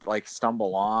just like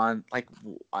stumble on. Like,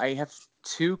 I have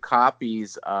 2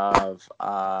 copies of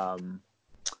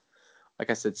like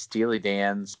I said, Steely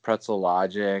Dan's Pretzel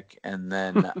Logic, and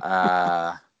then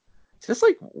just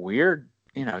like weird,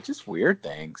 just weird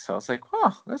things. So I was like,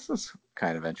 wow, this is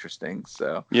kind of interesting.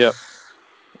 So Yep.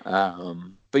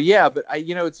 but yeah, but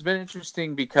it's been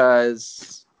interesting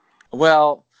because,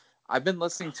 well, I've been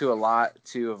listening to a lot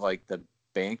too of like the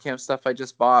Bandcamp stuff I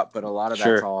just bought, but a lot of that's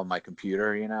Sure. all on my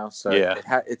computer, So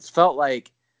Yeah. it's felt like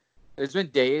there's been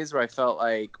days where I felt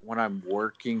like when I'm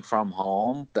working from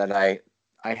home that I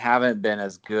haven't been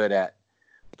as good at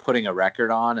putting a record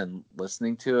on and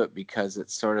listening to it, because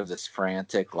it's sort of this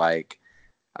frantic, like,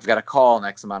 I've got to call in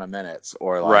X amount of minutes,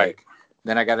 or like, Right.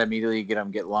 then I got to immediately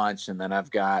get lunch, and then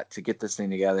I've got to get this thing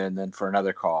together, and then for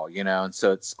another call, and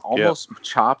so it's Yep. almost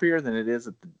choppier than it is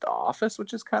at the office,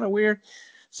 which is kind of weird.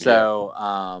 Yeah.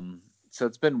 So, so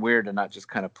it's been weird to not just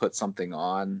kind of put something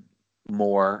on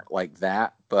more like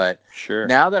that. But Sure.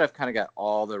 now that I've kind of got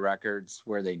all the records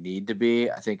where they need to be,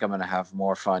 I think I'm going to have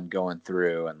more fun going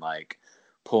through and like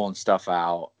pulling stuff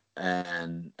out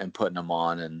and putting them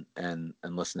on and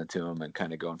listening to them and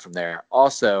kind of going from there.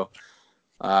 Also,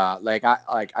 like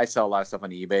I sell a lot of stuff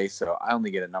on eBay, so I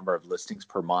only get a number of listings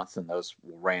per month, and those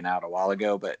ran out a while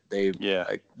ago. But they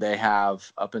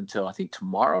have up until I think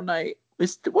tomorrow night.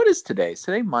 What is today? Is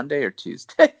today Monday or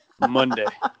Tuesday? Monday.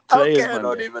 Today is Monday. I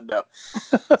don't even know.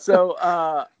 So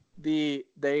I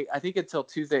think until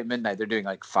Tuesday at midnight they're doing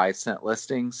like 5-cent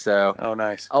listings. So Oh,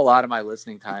 nice. a lot of my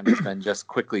listening time has been just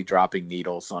quickly dropping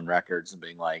needles on records and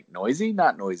being like, noisy,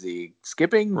 not noisy,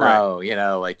 skipping, no,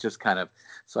 like just kind of,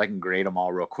 so I can grade them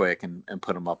all real quick and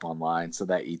put them up online. So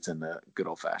that eats into good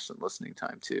old fashioned listening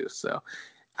time too. So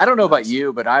I don't know about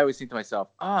you, but I always think to myself,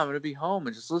 oh, I'm going to be home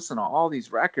and just listen to all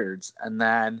these records. And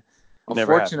then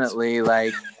unfortunately,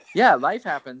 like, yeah, life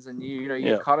happens, and you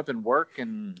get caught up in work,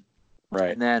 and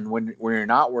right. And then when you're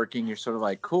not working, you're sort of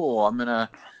like, cool, I'm going to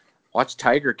watch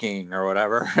Tiger King or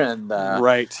whatever. And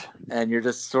right. And you're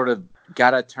just sort of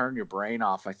got to turn your brain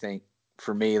off. I think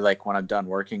for me, like when I'm done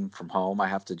working from home, I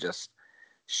have to just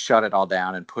shut it all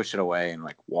down and push it away and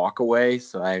like walk away.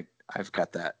 So I've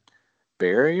got that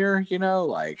barrier,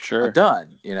 like Sure. I'm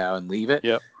done, and leave it.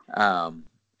 Yep.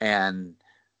 And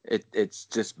it's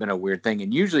just been a weird thing.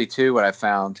 And usually too, what I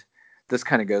found, this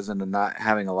kind of goes into not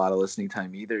having a lot of listening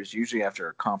time either, is usually after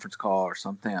a conference call or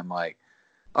something, I'm like,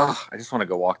 oh, I just want to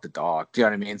go walk the dog. Do you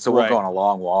know what I mean? So we'll go on a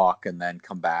long walk and then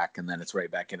come back, and then it's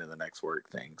right back into the next work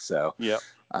thing. So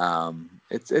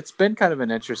it's been kind of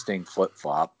an interesting flip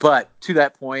flop. But to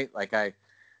that point, like I'm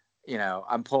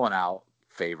pulling out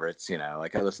favorites.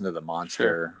 Like I listened to the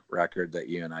Monster record that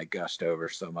you and I gushed over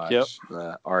so much,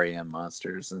 the REM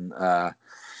Monsters, and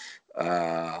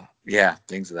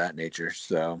things of that nature.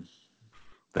 So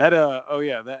that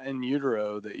that In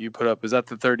Utero that you put up, is that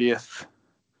the 30th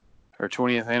or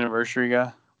 20th anniversary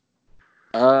guy?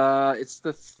 It's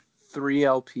the 3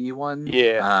 LP one.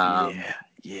 Yeah.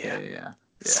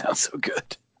 Sounds so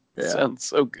good. Sounds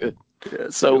so good.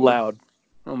 So loud.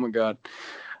 Oh my god.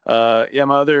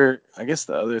 The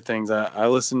other things I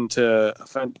listened to, I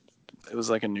found it was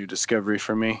like a new discovery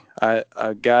for me. I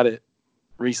got it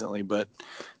recently, but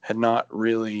had not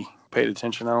really paid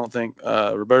attention. I don't think.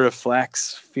 Roberta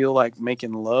Flack's "Feel Like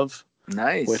Making Love,"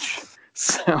 nice, which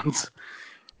sounds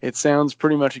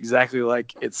pretty much exactly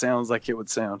like it sounds like it would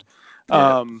sound.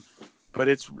 Yeah. But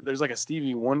there's like a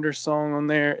Stevie Wonder song on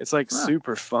there. It's like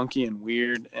super funky and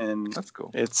weird, and that's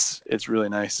cool. It's really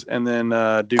nice. And then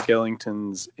Duke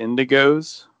Ellington's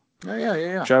Indigos. Oh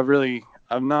yeah. Which I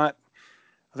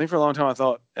think for a long time I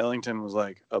thought Ellington was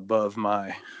like above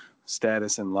my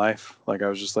status in life. Like I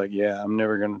was just like, yeah, I'm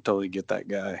never gonna totally get that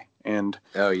guy. And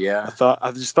I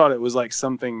just thought it was like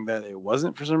something that it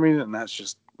wasn't for some reason, and that's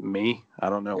just me. I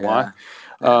don't know why.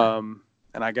 Yeah.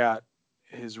 And I got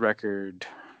his record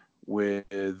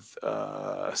with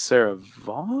Sarah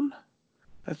Vaughan,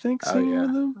 I think, singing with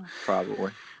him.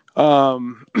 Probably.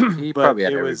 He but probably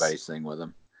had everybody sing with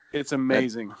him. It's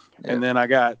amazing. And then I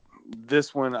got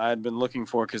this one I'd been looking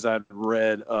for because I'd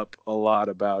read up a lot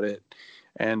about it,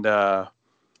 and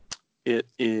it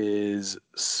is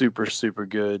super, super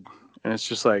good. And it's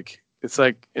just like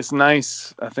it's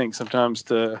nice, I think, sometimes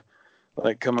to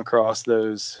like come across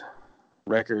those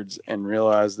records and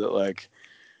realize that like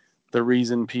the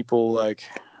reason people like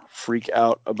freak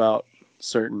out about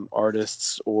certain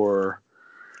artists or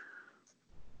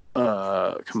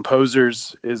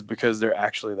composers is because they're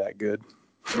actually that good.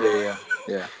 Yeah.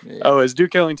 Oh, it's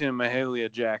Duke Ellington and Mahalia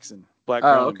Jackson, Black,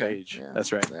 Brown, and Beige. Yeah.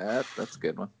 That's right. That's a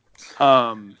good one.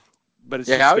 but it's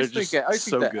Yeah, just, I they're always think just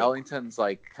so that good. Ellington's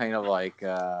like kind of like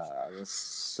the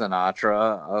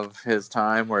Sinatra of his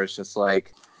time, where it's just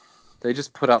like they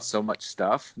just put out so much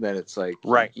stuff that it's like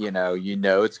Right.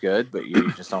 it's good, but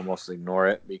you just almost ignore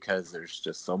it because there's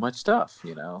just so much stuff,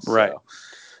 Right.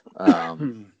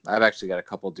 So I've actually got a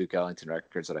couple Duke Ellington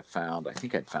records that I found. I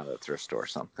think I'd found at a thrift store or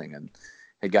something, and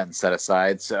had gotten set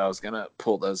aside, so I was gonna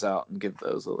pull those out and give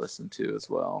those a listen to as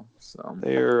well. So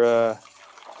They're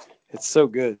it's so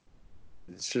good.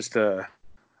 It's just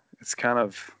it's kind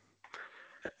of,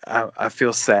 I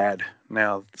feel sad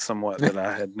now somewhat that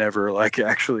I had never like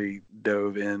actually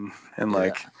dove in and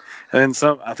like, and then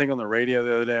some, I think on the radio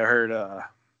the other day I heard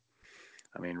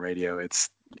radio,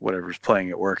 it's whatever's playing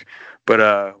at work,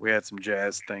 but we had some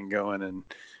jazz thing going, and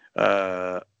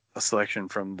a selection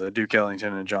from the Duke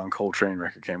Ellington and John Coltrane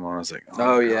record came on. I was like, oh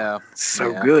God, yeah, it's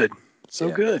so good,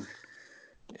 good.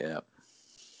 Yeah.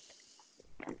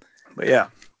 But yeah,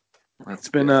 That's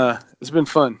it's been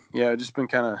fun. Yeah, just been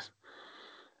kind of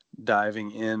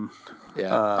diving in.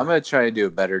 Yeah, I'm gonna try to do a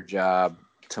better job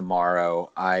tomorrow.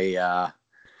 I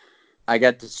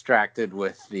got distracted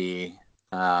with the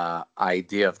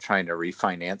idea of trying to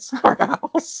refinance our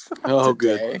house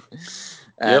today. Good.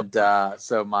 And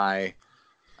so my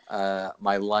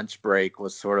lunch break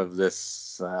was sort of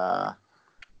this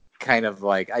kind of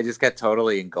like, I just got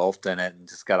totally engulfed in it and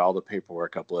just got all the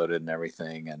paperwork uploaded and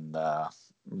everything. And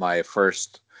my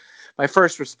first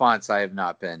response I have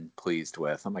not been pleased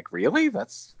with. I'm like, really?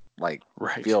 That's like,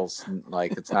 feels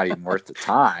like it's not even worth the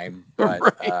time.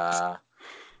 But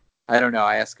I don't know.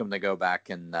 I asked him to go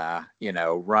back and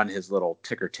run his little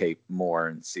ticker tape more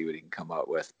and see what he can come up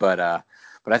with. But I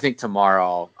think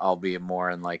tomorrow I'll be more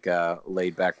in like a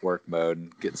laid back work mode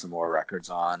and get some more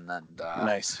records on. And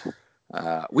nice.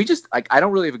 We just like, I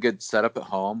don't really have a good setup at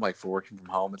home. Like for working from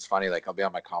home, it's funny. Like I'll be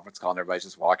on my conference call and everybody's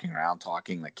just walking around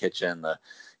talking, the kitchen, the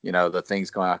things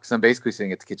going on. Cause I'm basically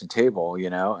sitting at the kitchen table,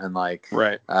 and like,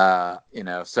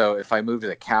 so if I move to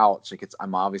the couch, like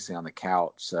I'm obviously on the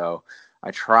couch. So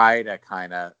I try to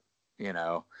kind of,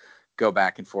 go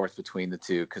back and forth between the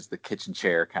two, cause the kitchen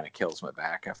chair kind of kills my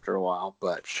back after a while,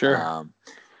 but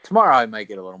tomorrow I might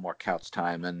get a little more couch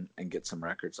time and get some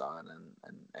records on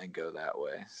and go that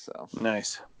way. So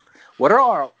nice. What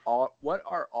are all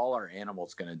our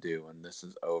animals going to do when this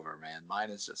is over, man?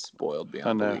 Mine is just spoiled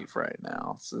beyond belief right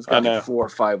now. So it's got like 4 or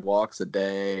 5 walks a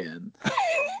day and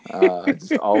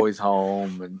just always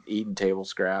home and eating table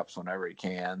scraps whenever he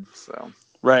can. So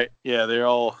yeah, they're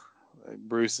all,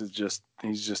 Bruce is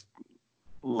he's just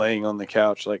laying on the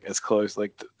couch, like as close,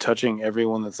 like touching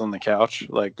everyone that's on the couch,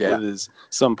 like with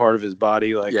some part of his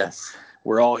body, like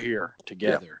we're all here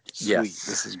together. Sweet. Yes.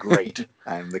 This is great.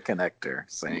 I'm the connector.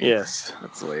 Saying yes,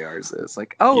 that's the way ours is.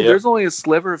 Like, there's only a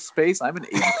sliver of space. I'm an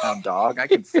 80-pound dog. I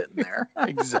can fit in there.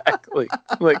 Exactly.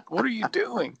 Like, what are you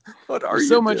doing? There's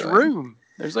so much room.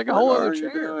 There's like a whole other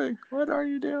chair. What are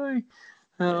you doing?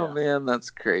 Oh man, that's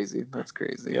crazy. That's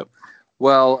crazy. Yep.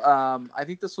 Well, I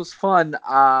think this was fun.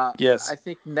 Yes. I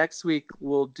think next week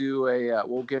we'll do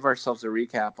we'll give ourselves a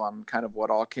recap on kind of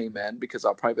what all came in, because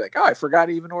I'll probably be like, I forgot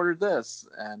I even ordered this.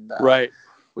 And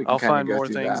we can I'll find go more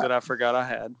things that I forgot I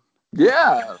had.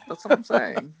 Yeah, that's what I'm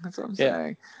saying. That's what I'm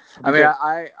saying. I mean,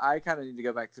 I kind of need to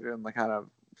go back through and like kind of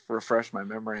refresh my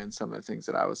memory on some of the things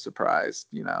that I was surprised.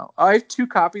 I have 2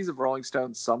 copies of Rolling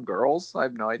Stone's Some Girls. I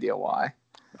have no idea why.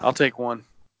 I'll take one.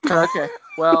 Okay.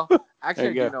 Well, actually,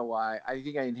 I do know why. I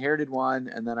think I inherited one,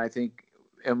 and then I think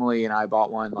Emily and I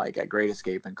bought one like at Great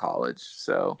Escape in college.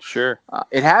 So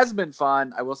it has been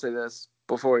fun. I will say this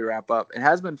before we wrap up. It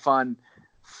has been fun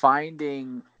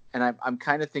finding, and I'm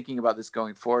kind of thinking about this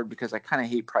going forward, because I kind of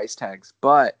hate price tags,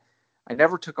 but I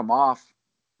never took them off,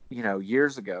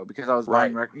 years ago, because I was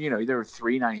buying, they were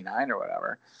 $3.99 or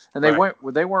whatever, and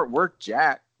they weren't worth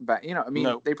jack. But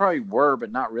they probably were,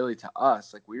 but not really to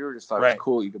us. Like, we were just thought it was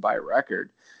cool you could buy a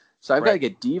record. So I've got like a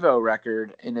Devo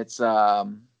record, and it's I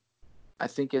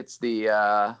think it's the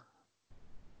I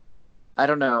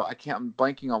don't know, I'm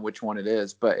blanking on which one it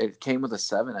is, but it came with a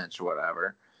 7-inch or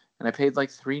whatever, and I paid like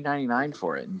 $3.99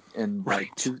 for it in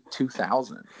like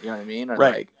 2000. You know what I mean? Or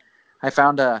like, I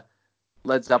found a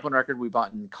Led Zeppelin record we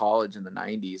bought in college in the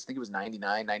 90s. I think it was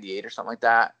 99, 98 or something like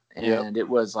that, and it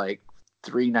was like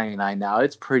 $3.99 now.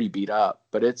 It's pretty beat up,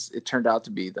 but it turned out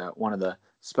to be one of the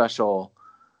special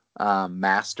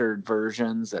mastered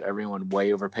versions that everyone way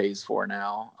overpays for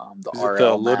now. The Is RL it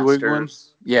the Ludwig one?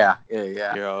 Yeah.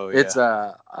 It's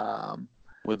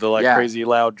with the crazy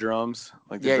loud drums.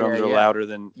 Like the drums are louder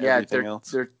than everything else.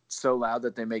 They're so loud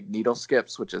that they make needle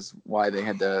skips, which is why they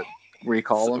had to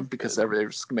recall them, because they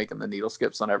were making the needle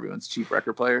skips on everyone's cheap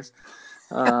record players.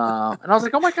 And I was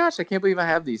like, oh my gosh, I can't believe I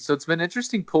have these. So it's been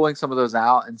interesting pulling some of those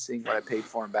out and seeing what I paid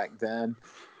for them back then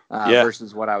Yeah.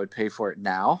 versus what I would pay for it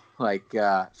now. Like,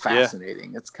 Yeah.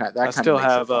 fascinating. It's kind of, that I kind of still makes it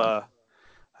have fun.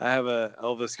 I have a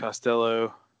Elvis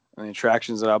Costello and the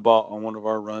attractions that I bought on one of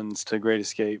our runs to Great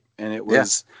Escape, and it Yeah.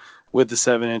 was with the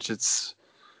 7-inch. It's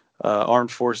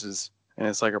Armed Forces, and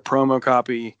it's like a promo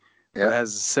copy, but it Yeah.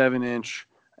 has a 7-inch,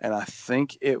 and I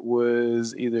think it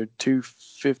was either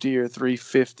 250 or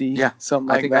 350, Yeah. something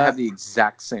I like think I have that. the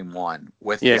exact same one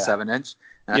with the Yeah. 7-inch,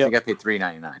 and I Yep. think I paid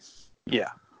 $3.99. Yeah.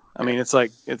 I Yeah. mean, it's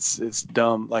like it's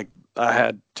dumb. Like I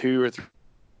had 2 or 3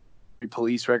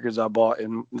 police records I bought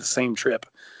in the same trip.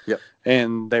 Yep.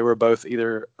 And they were both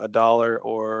either $1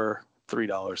 or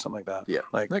 $3, something like that. Yeah.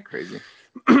 Like, Isn't that crazy?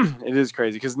 it is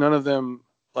crazy because none of them,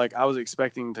 like, I was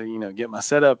expecting to get my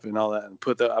setup and all that, and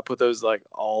I put those, like,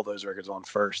 all those records on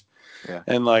first, Yeah.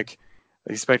 and like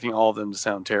expecting all of them to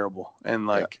sound terrible, and Yeah.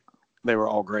 like they were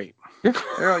all great. Yeah.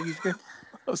 They're all usually good.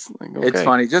 I was like, It's okay.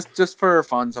 funny, just for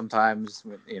fun. Sometimes,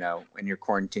 in your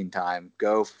quarantine time,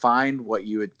 go find what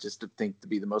you would just think to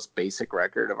be the most basic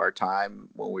record of our time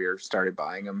when we started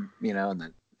buying them. In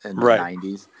the Right.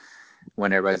 '90s,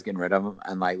 when everybody's getting rid of them,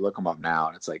 and like look them up now,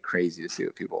 and it's like crazy to see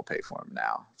what people pay for them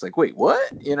now. It's like, wait,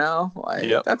 what? Like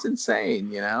Yep. that's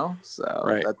insane. So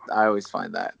Right. that I always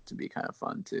find that to be kind of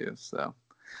fun too. So,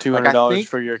 like I $200 think,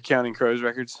 for your Counting Crows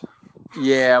records.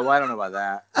 yeah, well, I don't know about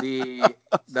that.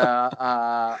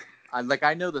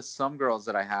 I know the Some Girls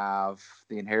that I have,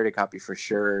 the inherited copy for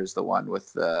sure is the one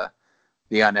with the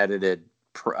unedited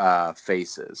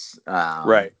faces.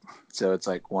 Right. So it's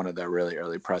like one of the really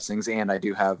early pressings, and I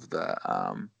do have the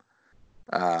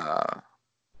uh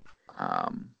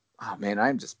oh man,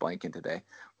 I'm just blanking today.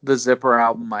 The Zipper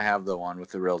album, I have the one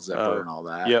with the real zipper Oh. and all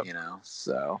that. Yep.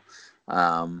 So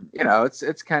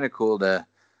it's kind of cool to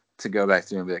go back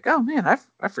through and be like, oh man,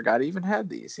 I forgot I even had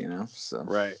these. So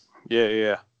Right. Yeah.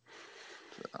 Yeah.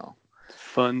 so.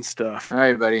 Fun stuff. All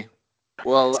right, buddy.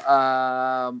 Well,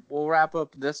 we'll wrap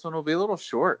up. This one will be a little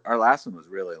short. Our last one was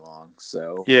really long,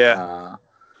 so Yeah.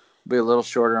 be a little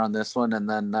shorter on this one, and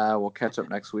then we'll catch up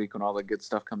next week when all the good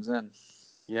stuff comes in.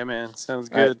 Yeah, man. Sounds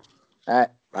All right. good. All right.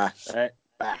 Bye. All right.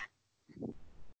 Bye.